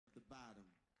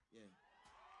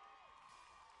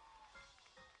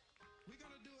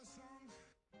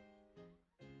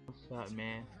What's up,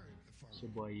 man? It's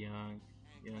your boy Young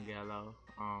Gallo.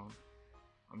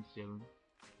 I'm chilling.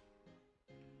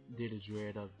 Did a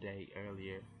dread update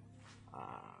earlier.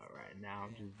 Right now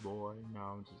I'm just bored.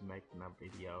 I'm just making a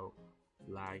video,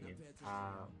 vlogging.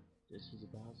 This is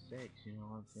about sex. You know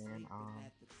what I'm saying?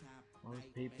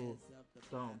 Most people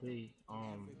don't be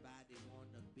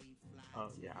Oh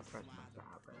yeah, I pressed my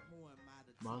side button.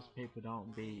 Most people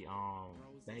don't be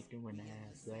thinking when they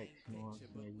have sex. You know what I'm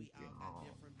saying? You can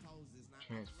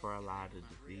transfer a lot of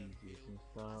diseases and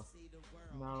stuff.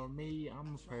 No, me,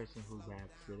 I'm a person who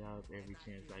wraps it up every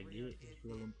chance I get. It's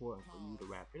real important for you to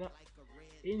wrap it up.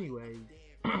 Anyways,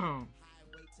 I'm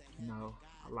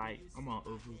on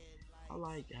Uber. I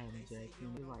like having sex. You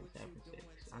like having sex.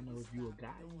 I know if you a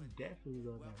guy, you definitely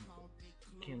love having sex.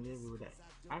 You can't live without.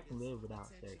 I can live without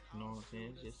sex. You know what I'm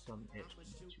saying? It's just something extra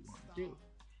that you want to do.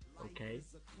 Okay.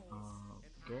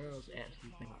 Girls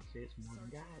actually think about sex more than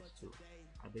guys do.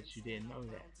 I bet you didn't know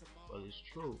that. Well, it's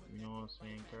true. You know what I'm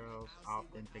saying? Girls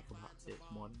often think about sex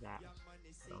more than guys.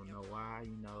 I don't know why.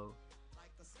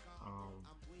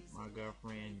 My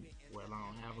girlfriend. Well, I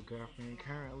don't have a girlfriend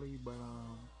currently, but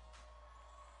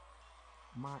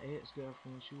my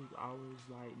ex-girlfriend, she was always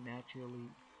like naturally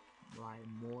like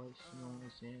moist, you know what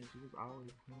I'm saying? She was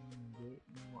always clean and good,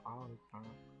 all the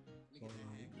time. So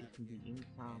like it can be any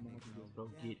time I can just go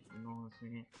get it, you know what I'm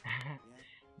saying?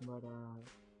 But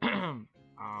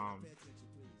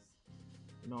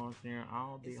you know what I'm saying? I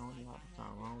don't be on it all the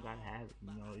time. I don't gotta have it,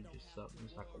 it's just something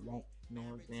it's like a want, you know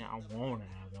what I'm saying? I wanna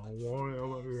have it, I want it,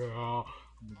 I'm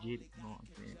gonna get it, you know what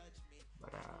I'm saying?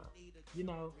 But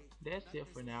that's it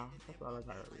for now. That's all I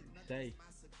gotta really say.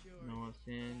 You know what I'm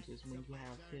saying? Just when you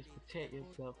have sex, protect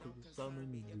yourself because there's so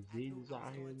many diseases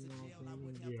out here. You know what I'm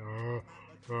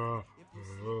saying?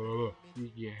 You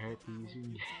get herpes, you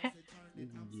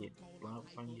can get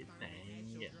bumps on your thing,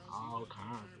 you get all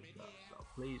kinds of stuff. So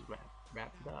please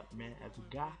wrap it up, man. As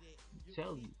a guy, I'm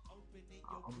telling you.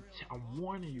 I'm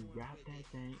warning you, wrap that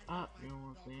thing up, you know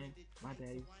what I'm saying? My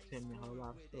dad used to tell me a whole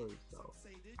lot of stories, so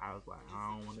I was like,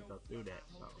 I don't want to go through that,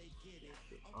 so wrap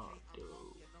it up, dude.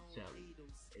 I'm telling you,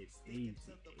 it's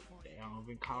easy. They don't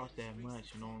even cost that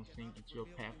much, you know what I'm saying? Get you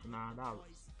a pack for $9.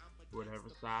 Whatever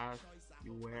size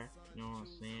you wear, you know what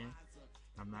I'm saying?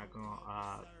 I'm not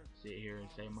gonna sit here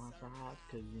and say my size,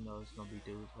 because it's gonna be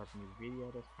dudes watching this video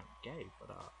that's kind of gay,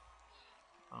 but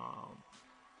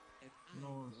you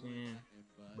know what I'm saying?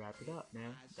 Wrap it up,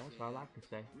 man. That's all I can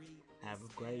say. Have a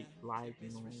great life, you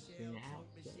know what I'm saying? Have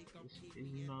sex.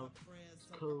 It's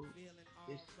cool.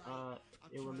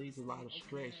 It relieves a lot of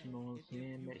stress, you know what I'm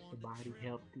saying? Makes the body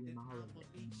healthy and all of that.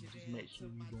 Just make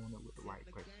sure you're doing it with the right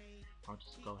person. Don't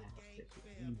just go have sex with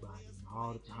anybody and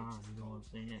all the time, you know what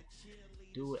I'm saying?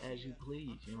 Do it as you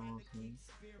please, you know what I'm saying?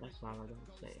 That's all I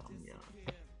gotta say. I'm young.